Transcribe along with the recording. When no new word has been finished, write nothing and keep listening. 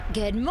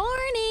Good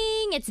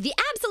morning. It's the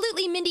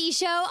Absolutely Mindy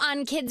Show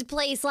on Kids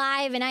Place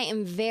Live, and I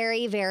am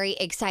very, very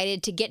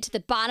excited to get to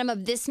the bottom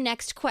of this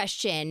next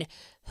question.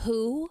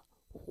 Who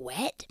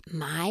wet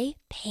my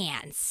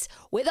pants?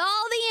 With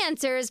all the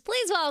answers,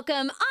 please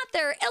welcome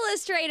author,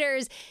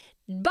 illustrators,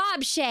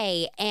 Bob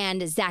Shea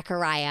and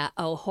Zacharia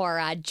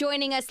Ohora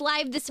joining us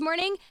live this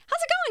morning.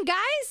 How's it going,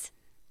 guys?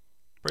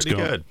 Pretty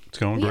good. It's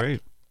going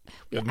great.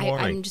 Good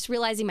morning. I'm just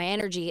realizing my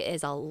energy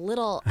is a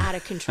little out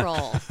of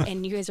control,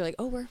 and you guys are like,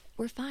 "Oh,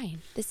 we're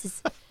fine." This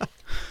is.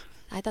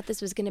 I thought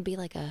this was going to be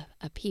like a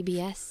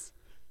PBS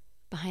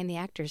behind the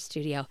actors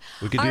studio.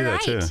 We could do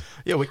that too.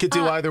 Yeah, we could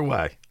do either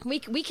way. We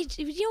could,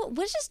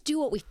 let's just do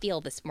what we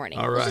feel this morning.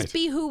 All right. Let's just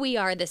be who we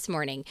are this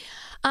morning.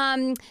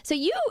 So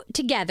you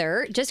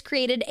together just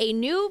created a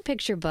new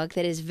picture book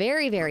that is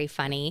very, very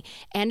funny,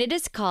 and it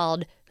is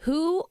called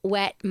Who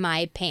Wet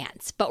My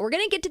Pants? But we're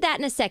going to get to that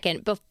in a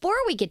second. Before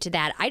we get to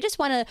that, I just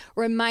want to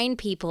remind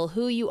people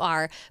who you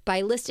are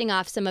by listing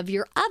off some of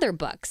your other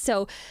books.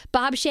 So,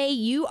 Bob Shea,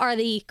 you are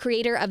the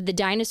creator of the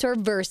Dinosaur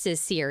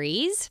Versus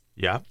series.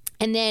 Yeah.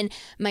 And then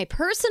my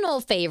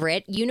personal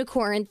favorite,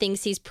 Unicorn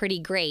Thinks He's Pretty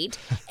Great.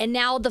 And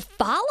now the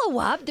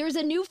follow-up, there's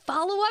a new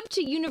follow-up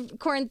to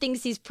Unicorn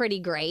Thinks He's Pretty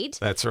Great.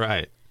 That's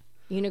right.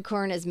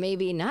 Unicorn is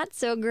maybe not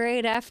so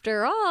great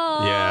after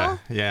all.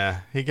 Yeah.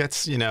 He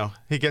gets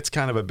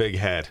kind of a big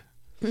head.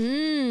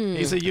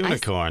 He's a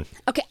unicorn.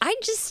 I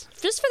just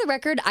for the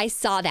record, I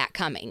saw that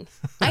coming.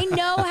 I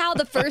know how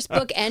the first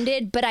book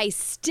ended, but I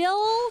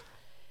still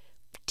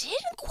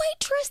didn't quite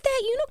trust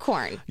that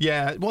unicorn.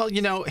 Yeah, well,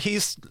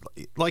 he's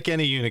like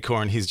any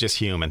unicorn. He's just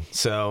human.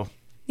 So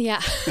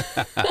Yeah.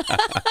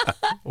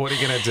 what are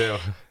you going to do?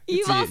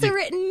 You've also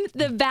written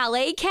the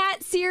Ballet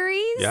Cat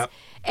series. Yep.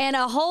 And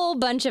a whole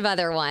bunch of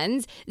other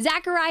ones.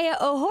 Zachariah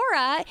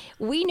Ohora,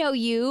 we know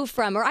you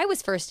from, or I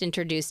was first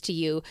introduced to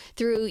you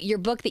through your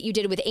book that you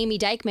did with Amy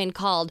Dykman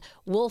called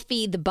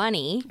Wolfie the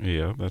Bunny.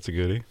 Yeah, that's a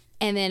goodie.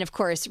 And then, of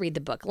course, read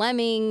the book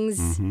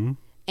Lemmings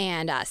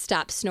and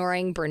Stop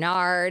Snoring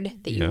Bernard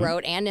that you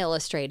wrote and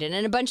illustrated,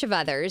 and a bunch of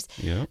others.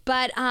 Yeah.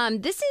 But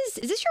is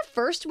this your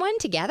first one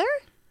together?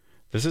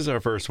 This is our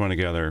first one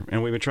together,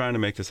 and we've been trying to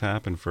make this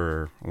happen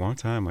for a long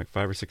time, like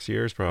 5 or 6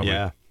 years probably.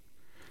 Yeah.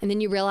 And then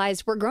you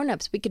realize we're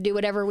grown-ups. We could do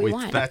whatever we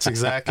want. That's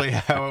exactly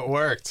how it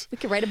worked. We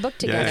could write a book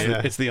together.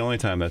 Yeah. It's the only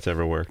time that's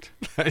ever worked.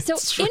 So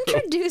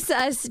introduce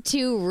us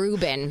to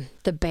Reuben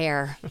the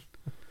bear.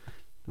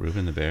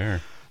 Reuben the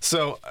bear.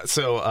 So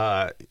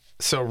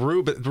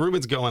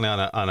Reuben's going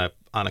on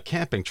a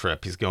camping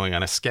trip. He's going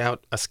on a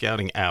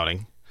scouting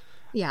outing.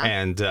 Yeah.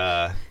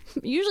 And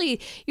usually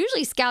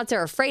scouts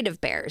are afraid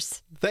of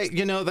bears. they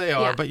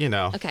are, Yeah. but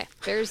Okay,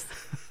 bears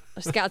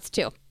are scouts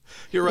too.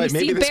 You're right. You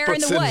Maybe see this bear book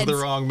in the sends the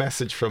woods. wrong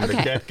message from the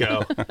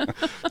get-go.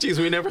 Geez,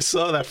 we never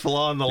saw that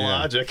flaw in the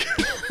logic.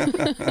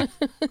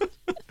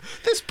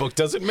 This book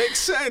doesn't make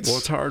sense. Well,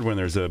 it's hard when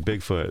there's a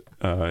Bigfoot.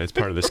 It's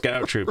part of the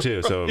scout troop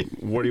too. So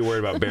what are you worried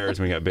about bears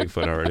when we got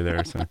Bigfoot already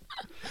there?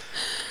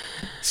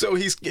 So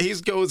he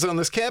goes on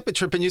this camping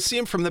trip, and you see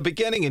him from the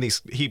beginning, and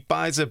he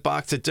buys a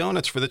box of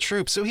donuts for the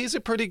troop. So he's a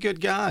pretty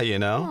good guy,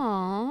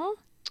 Aww,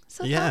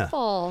 so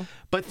thoughtful.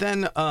 But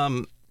then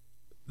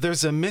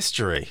there's a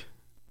mystery.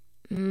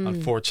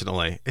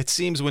 Unfortunately, it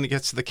seems when he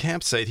gets to the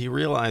campsite, he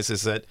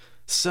realizes that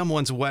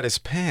someone's wet his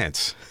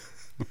pants.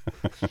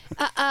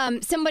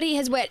 Somebody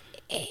has wet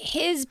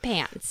his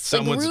pants.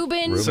 Someone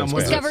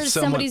discovers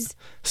somebody's.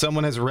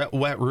 Someone has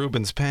wet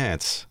Reuben's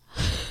pants.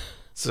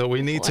 So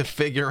we need to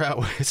figure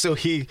out. So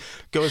he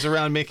goes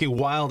around making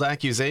wild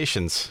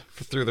accusations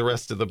through the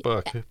rest of the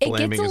book,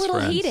 blaming his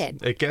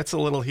friends. It gets a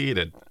little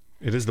heated.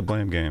 It is the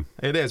blame game.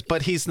 It is,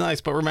 but he's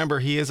nice. But remember,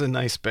 he is a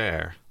nice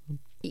bear.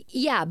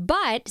 Yeah,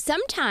 but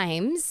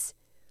sometimes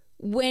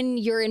when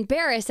you're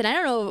embarrassed, and I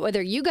don't know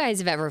whether you guys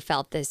have ever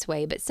felt this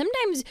way, but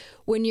sometimes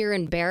when you're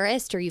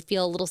embarrassed or you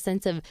feel a little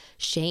sense of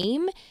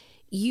shame,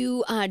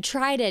 you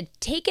try to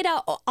take it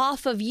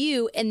off of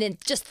you and then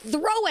just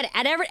throw it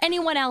at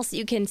anyone else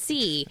you can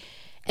see.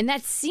 And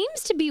that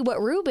seems to be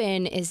what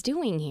Reuben is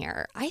doing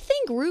here. I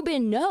think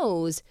Reuben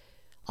knows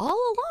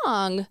all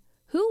along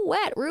who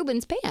wet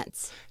Reuben's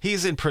pants.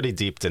 He's in pretty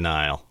deep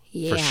denial,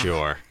 for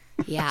sure.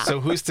 Yeah. So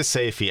who's to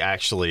say if he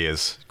actually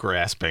is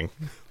grasping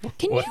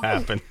what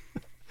happened?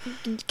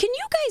 Can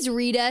you guys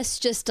read us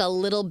just a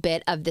little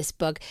bit of this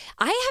book?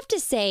 I have to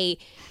say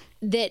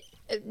that,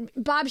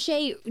 Bob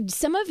Shea,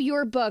 some of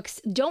your books,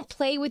 Don't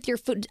Play With Your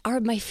Food, are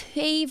my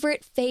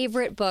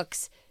favorite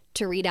books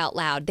to read out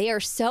loud. They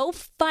are so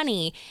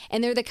funny,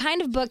 and they're the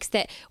kind of books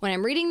that when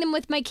I'm reading them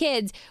with my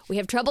kids, we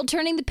have trouble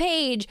turning the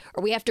page,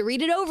 or we have to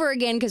read it over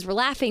again because we're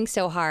laughing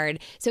so hard.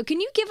 So can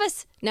you give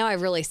us, now I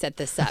really set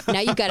this up. Now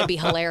you've got to be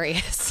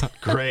hilarious.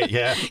 Great,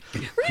 yeah.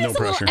 Read us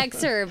a little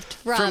excerpt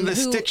from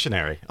this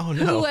dictionary. Oh,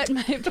 no. Who Wet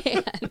My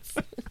Pants.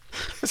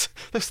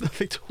 There's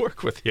nothing to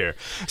work with here.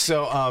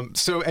 So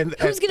who's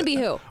going to be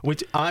who?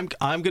 Which I'm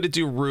going to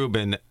do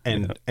Reuben,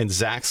 and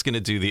Zach's going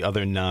to do the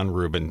other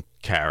non-Reuben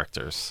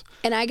characters.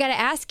 And I got to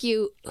ask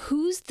you,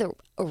 who's the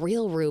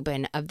real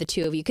Reuben of the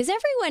two of you? Because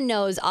everyone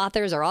knows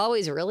authors are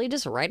always really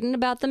just writing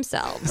about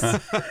themselves.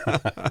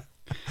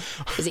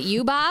 Is it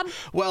you, Bob?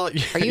 Well,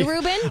 are you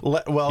Reuben?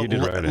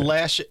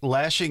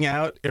 Lashing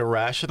out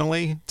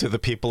irrationally to the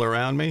people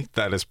around me,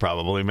 that is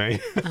probably me.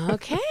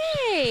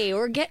 Okay,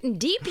 we're getting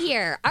deep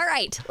here. All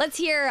right, let's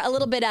hear a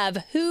little bit of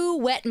Who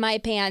Wet My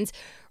Pants,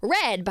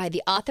 read by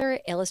the author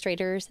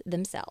illustrators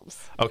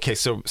themselves. Okay,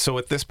 so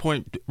at this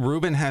point,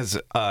 Reuben has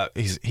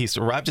he's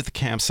arrived at the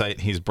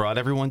campsite. He's brought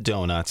everyone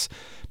donuts,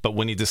 but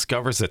when he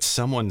discovers that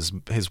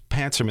his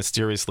pants are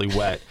mysteriously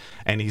wet,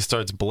 and he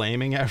starts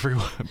blaming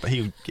everyone,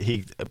 he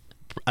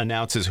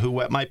announces who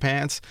wet my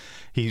pants.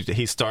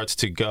 He starts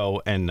to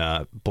go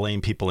and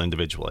blame people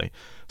individually.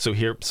 So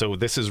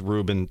this is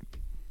Reuben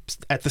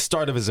at the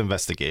start of his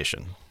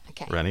investigation.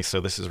 Okay, ready? So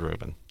this is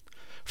Reuben.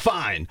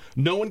 Fine.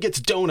 No one gets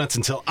donuts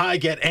until I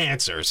get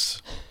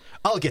answers.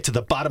 I'll get to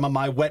the bottom of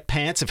my wet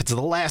pants if it's the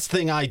last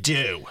thing I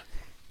do.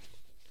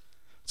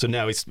 So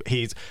now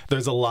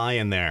there's a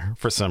lion there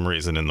for some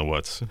reason in the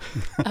woods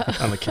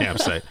on the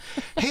campsite.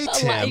 Hey,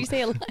 Tim. You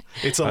say a lion?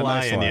 It's a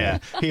lion, nice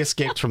yeah. He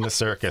escaped from the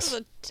circus. This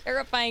is a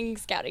terrifying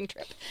scouting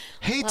trip.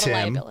 Hey,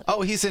 Tim.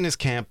 Oh, he's in his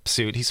camp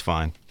suit. He's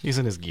fine. He's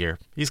in his gear.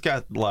 He's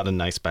got a lot of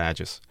nice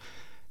badges.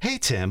 Hey,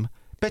 Tim.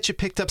 Bet you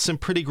picked up some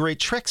pretty great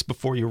tricks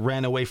before you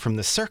ran away from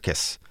the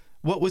circus.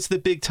 What was the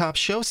big top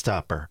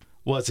showstopper?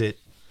 Was it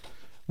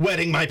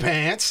wetting my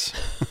pants?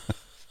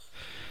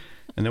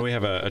 And then we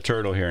have a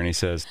turtle here, and he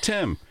says,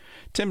 Tim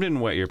didn't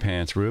wet your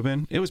pants,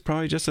 Reuben. It was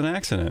probably just an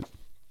accident.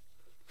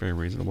 Very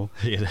reasonable.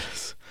 It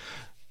is.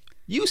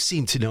 You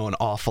seem to know an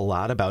awful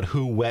lot about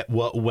who wet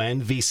what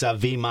when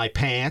vis-a-vis my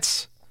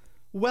pants.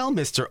 Well,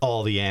 Mr.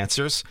 All the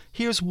Answers,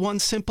 here's one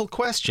simple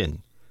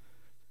question.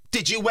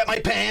 Did you wet my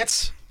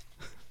pants?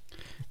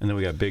 And then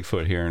we got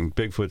Bigfoot here, and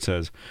Bigfoot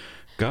says,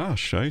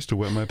 gosh, I used to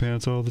wet my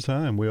pants all the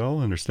time. We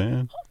all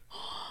understand.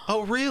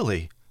 Oh,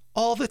 really?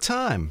 All the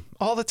time?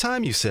 All the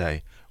time, you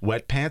say?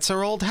 Wet pants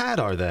are old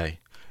hat, are they?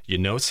 You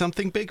know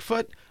something,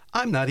 Bigfoot?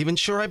 I'm not even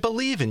sure I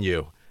believe in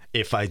you.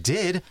 If I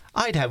did,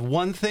 I'd have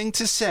one thing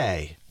to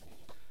say.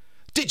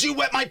 Did you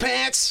wet my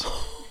pants?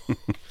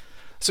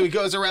 So he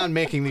goes around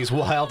making these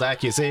wild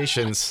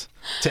accusations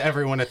to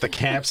everyone at the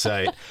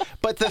campsite.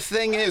 But the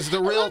thing is, the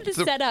real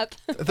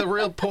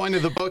point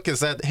of the book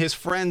is that his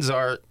friends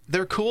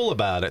they're cool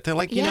about it. They're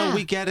like, you know,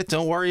 we get it.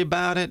 Don't worry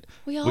about it.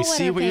 We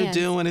see what you're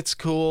doing. It's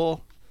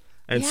cool.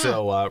 And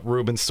so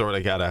Reuben sort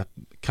of got to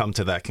come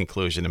to that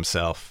conclusion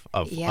himself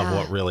of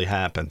what really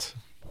happened.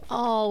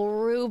 Oh,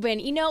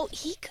 Reuben, you know,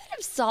 he could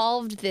have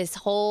solved this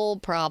whole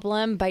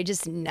problem by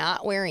just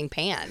not wearing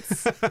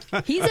pants.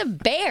 He's a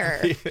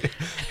bear.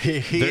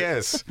 He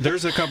is.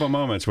 There's a couple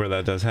moments where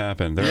that does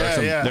happen.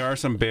 There are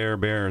some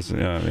bears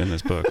in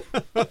this book.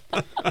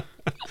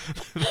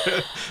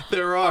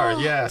 There are,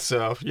 yeah.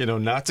 So,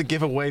 not to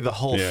give away the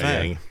whole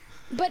thing. Yeah.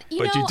 But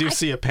you do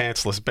see a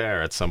pantsless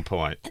bear at some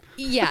point.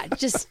 Yeah,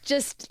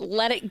 just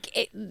let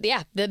it.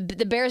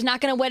 The bear's not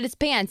going to wet its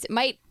pants. It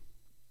might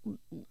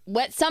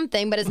wet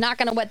something, but it's not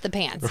going to wet the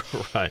pants.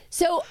 Right.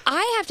 So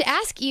I have to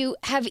ask you: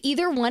 have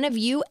either one of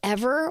you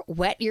ever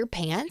wet your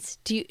pants?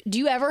 Do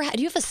you have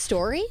a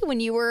story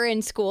when you were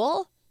in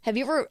school? Have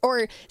you ever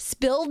or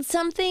spilled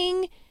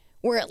something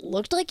where it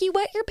looked like you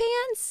wet your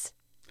pants?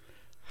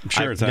 I'm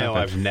sure it's happened. No,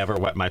 I've never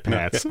wet my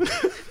pants.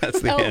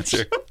 That's the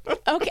answer.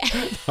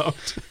 Okay.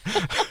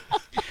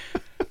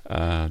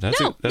 That's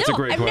a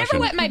great question. I've never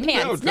wet my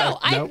pants. No,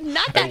 I'm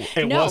not that.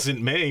 It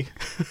wasn't me.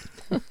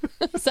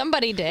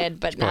 Somebody did,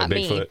 but not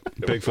me.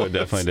 Bigfoot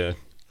definitely did.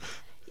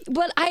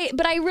 But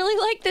I really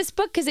like this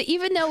book because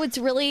even though it's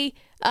really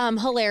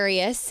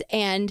hilarious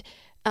and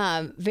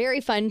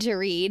very fun to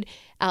read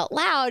out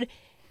loud,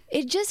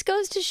 it just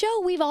goes to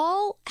show we've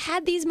all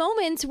had these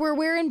moments where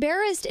we're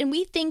embarrassed and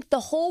we think the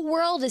whole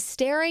world is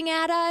staring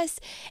at us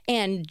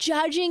and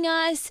judging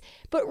us.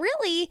 But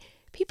really,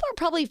 people are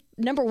probably,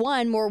 number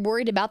one, more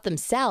worried about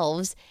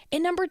themselves.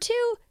 And number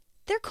two,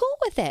 they're cool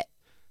with it.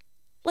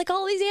 Like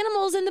all these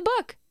animals in the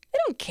book. They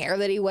don't care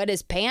that he wet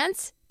his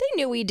pants. They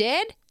knew he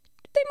did.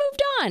 They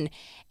moved on.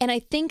 And I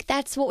think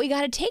that's what we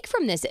got to take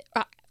from this.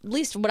 At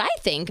least what I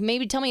think.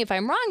 Maybe tell me if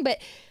I'm wrong, but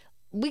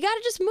we got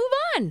to just move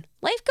on.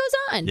 Life goes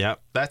on. Yeah,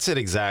 that's it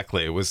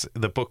exactly.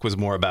 The book was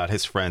more about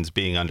his friends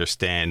being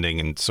understanding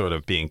and sort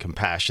of being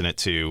compassionate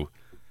to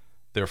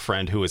their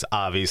friend who is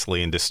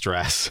obviously in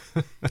distress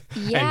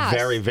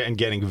and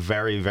getting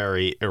very,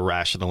 very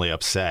irrationally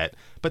upset.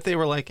 But they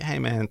were like, hey,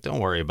 man, don't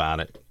worry about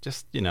it.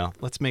 Just,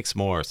 let's make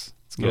s'mores.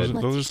 It's good.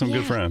 Those are some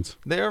good friends.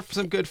 They're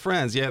some good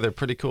friends. Yeah, they're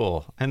pretty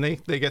cool. And they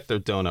get their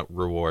donut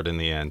reward in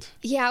the end.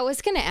 Yeah, I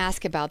was going to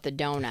ask about the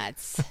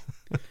donuts.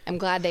 I'm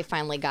glad they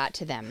finally got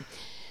to them.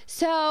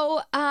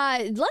 So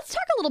let's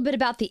talk a little bit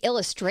about the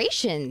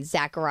illustrations,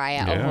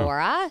 Zachariah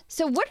Ohora.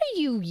 So what are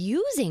you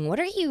using?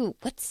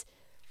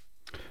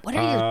 What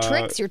are your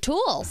tricks, your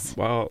tools?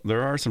 Well,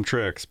 there are some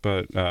tricks,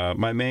 but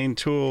my main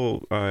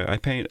tool, I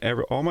paint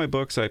all my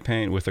books. I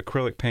paint with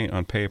acrylic paint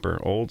on paper,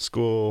 old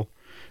school.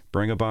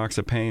 Bring a box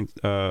of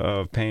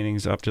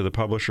paintings up to the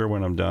publisher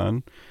when I'm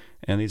done,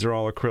 and these are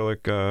all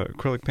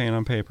acrylic paint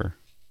on paper.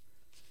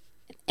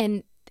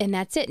 And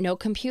that's it. No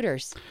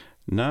computers.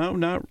 No,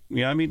 not.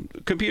 Yeah, I mean,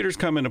 computers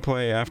come into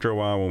play after a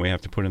while when we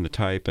have to put in the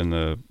type and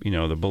the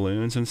the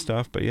balloons and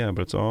stuff. But yeah,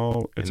 but it's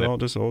all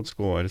just old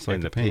school. I just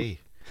like to paint.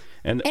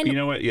 And you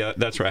know what? Yeah,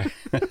 that's right.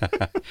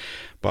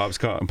 Bob's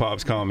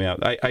calling me out.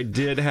 I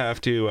did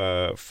have to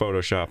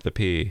Photoshop the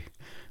pee.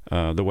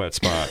 The wet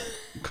spot,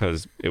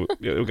 because it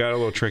got a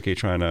little tricky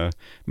trying to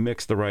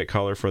mix the right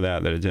color for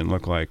that it didn't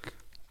look like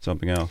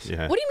something else.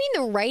 Yeah. What do you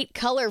mean the right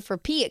color for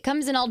pee? It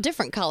comes in all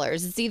different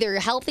colors. It's either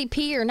healthy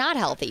pee or not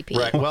healthy pee.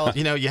 Right. Well,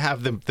 you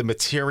have the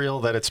material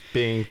that it's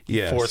being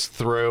forced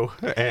through,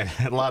 and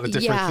a lot of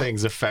different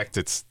things affect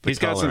the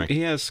coloring.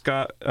 He has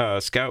scout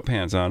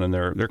pants on, and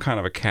they're kind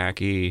of a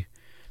khaki,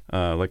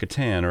 like a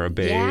tan or a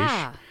beige.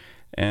 Yeah.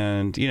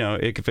 And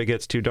if it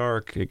gets too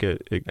dark,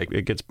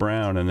 it gets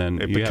brown, and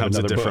then it becomes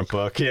a different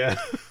book. Yeah,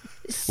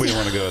 we don't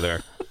want to go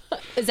there.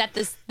 Is that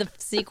the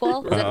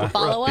sequel? Is that the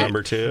follow-up?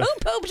 Number 2. Who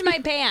pooped my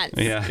pants?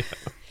 Yeah.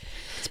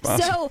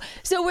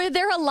 So were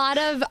there a lot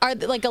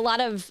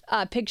of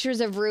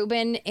pictures of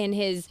Reuben in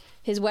his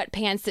wet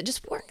pants that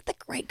just weren't the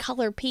right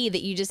color pee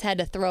that you just had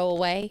to throw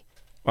away?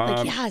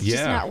 It's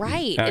just not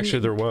right.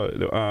 Actually, there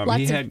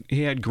was.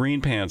 He had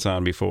green pants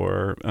on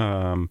before.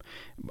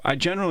 I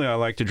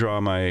like to draw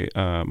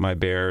my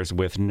bears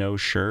with no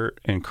shirt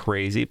and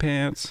crazy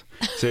pants.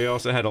 So he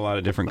also had a lot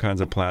of different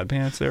kinds of plaid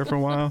pants there for a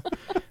while.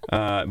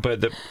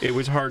 But it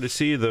was hard to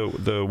see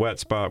the wet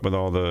spot with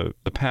all the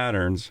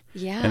patterns.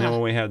 Yeah. And then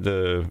when we had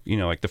the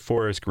the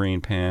forest green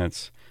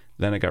pants,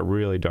 then it got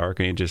really dark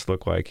and it just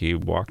looked like he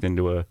walked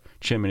into a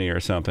chimney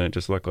or something. It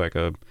just looked like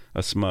a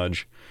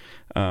smudge.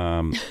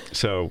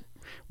 So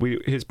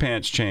his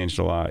pants changed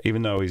a lot,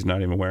 even though he's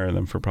not even wearing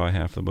them for probably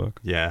half the book.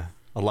 Yeah.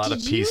 A lot of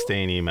pee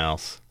stain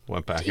emails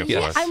went back and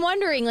forth. I'm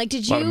wondering,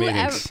 did you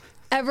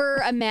ever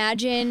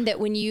imagine that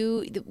when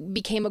you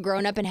became a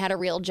grown-up and had a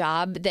real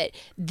job, that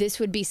this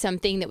would be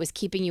something that was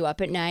keeping you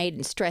up at night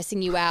and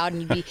stressing you out,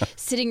 and you'd be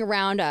sitting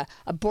around a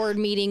board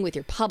meeting with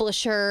your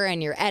publisher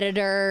and your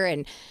editor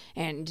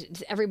and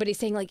everybody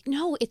saying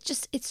no, it's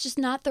just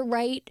not the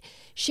right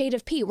shade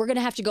of pee. We're going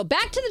to have to go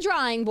back to the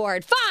drawing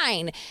board.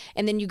 Fine.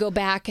 And then you go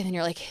back and then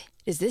you're like,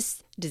 does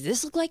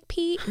this look like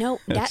pee? No,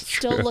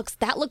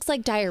 that looks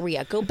like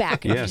diarrhea. Go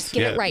back and just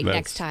get it right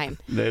next time.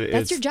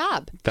 That's your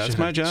job. That's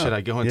my job. Should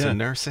I go into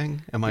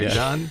nursing? Am I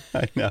done?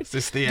 I know. Is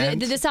this the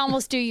end? Did this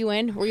almost do you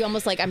in? Were you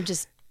almost like, I'm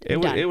just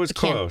done? It was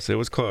close. It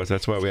was close.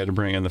 That's why we had to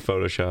bring in the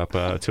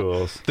Photoshop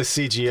tools. The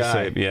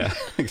CGI. Yeah,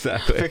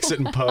 exactly. Fix it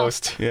in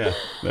post. Yeah,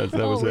 that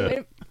was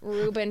it.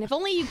 Reuben, if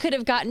only you could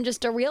have gotten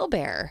just a real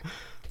bear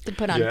to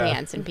put on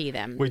pants and pee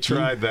them. We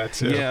tried that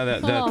too. Yeah,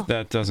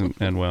 that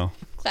doesn't end well.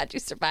 Glad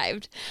you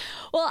survived.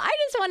 Well, I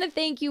just want to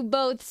thank you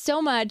both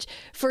so much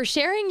for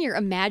sharing your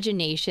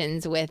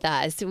imaginations with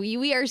us.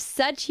 We are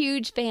such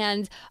huge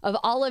fans of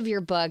all of your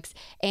books,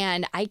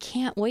 and I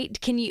can't wait.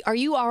 Are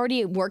you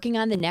already working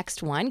on the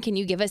next one? Can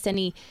you give us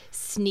any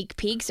sneak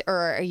peeks,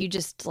 or are you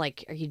just are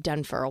you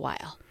done for a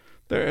while?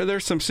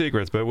 There's some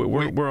secrets, but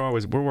we're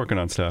working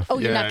on stuff. Oh,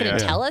 you're not going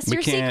to tell us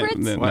your secrets?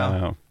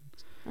 No.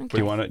 Okay. Do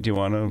you want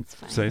to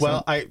say something?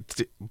 Well,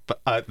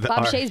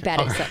 Bob Shea's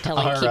bad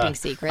at keeping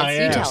secrets.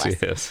 You tell us.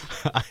 Yes.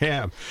 I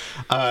am.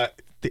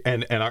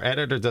 And our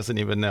editor doesn't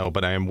even know,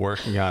 but I am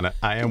working on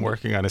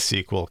a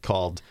sequel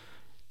called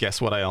 "Guess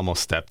What I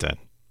Almost Stepped In."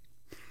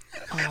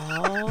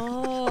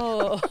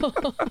 Oh.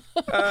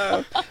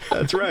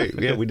 That's right.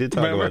 Yeah, we did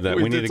talk about that.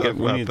 We need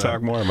to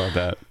talk more about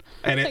that.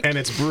 And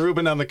it's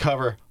Reuben on the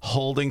cover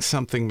holding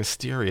something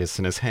mysterious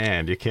in his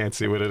hand. You can't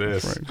see what it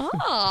is. Right.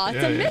 Oh,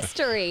 it's a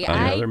mystery.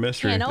 Another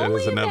mystery. Can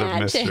only another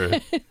mystery.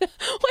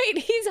 Wait,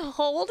 he's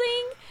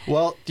holding?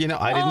 Well,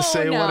 I didn't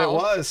say what it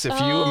was. If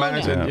you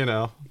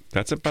imagine,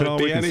 That's about all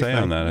we can say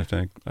on that, I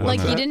think.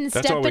 You didn't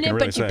step in it,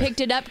 but you picked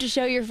it up to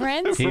show your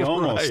friends? He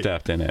almost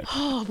stepped in it.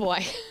 Oh,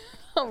 boy.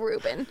 Oh,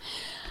 Reuben.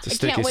 It's a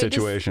sticky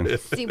situation.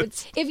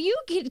 If you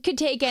could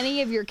take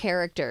any of your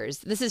characters,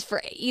 this is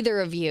for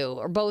either of you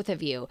or both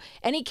of you,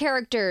 any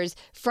characters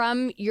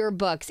from your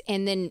books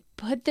and then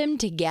put them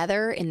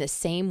together in the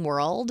same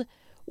world,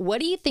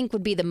 what do you think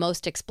would be the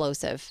most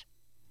explosive?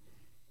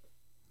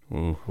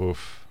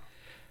 Oof.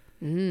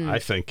 I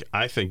think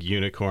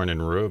Unicorn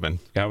and Reuben.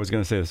 Yeah, I was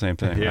going to say the same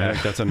thing. Yeah. I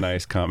think that's a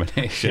nice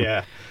combination.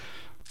 Yeah.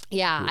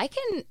 Yeah, I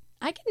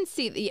can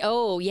see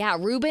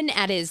Reuben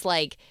at his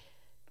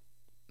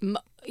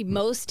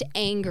most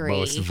angry,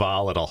 most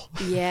volatile.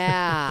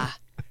 Yeah.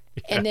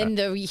 And then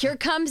here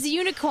comes the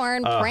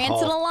unicorn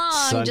prancing along,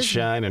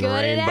 sunshine just and good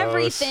rainbows. At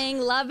everything,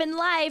 loving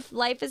life.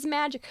 Life is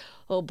magic.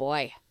 Oh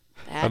boy,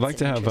 I'd like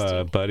to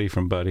have Buddy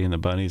from Buddy and the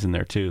Bunnies in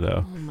there too,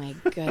 though. Oh my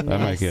goodness! That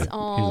might get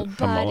Buddy.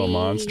 a little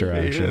monster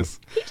action.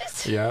 He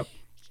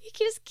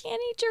just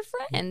can't eat your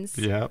friends.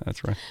 Yeah,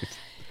 that's right.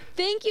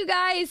 Thank you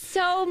guys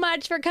so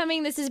much for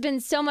coming. This has been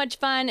so much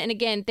fun. And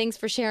again, thanks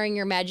for sharing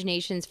your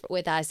imaginations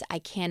with us. I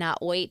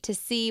cannot wait to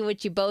see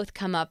what you both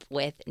come up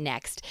with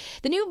next.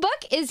 The new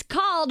book is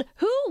called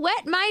Who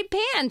Wet My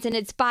Pants? And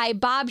it's by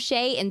Bob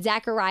Shea and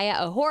Zachariah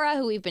Ohora,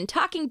 who we've been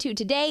talking to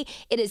today.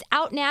 It is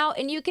out now,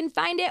 and you can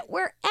find it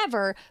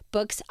wherever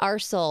books are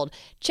sold.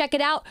 Check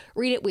it out.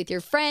 Read it with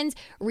your friends.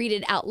 Read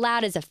it out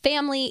loud as a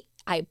family.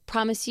 I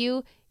promise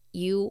you,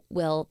 you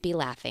will be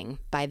laughing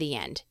by the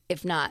end.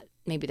 If not,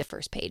 maybe the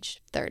first page,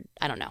 third,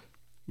 I don't know.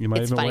 You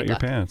might even wet your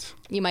pants.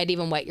 You might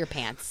even wet your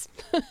pants.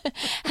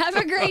 Have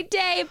a great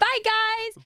day. Bye, guys.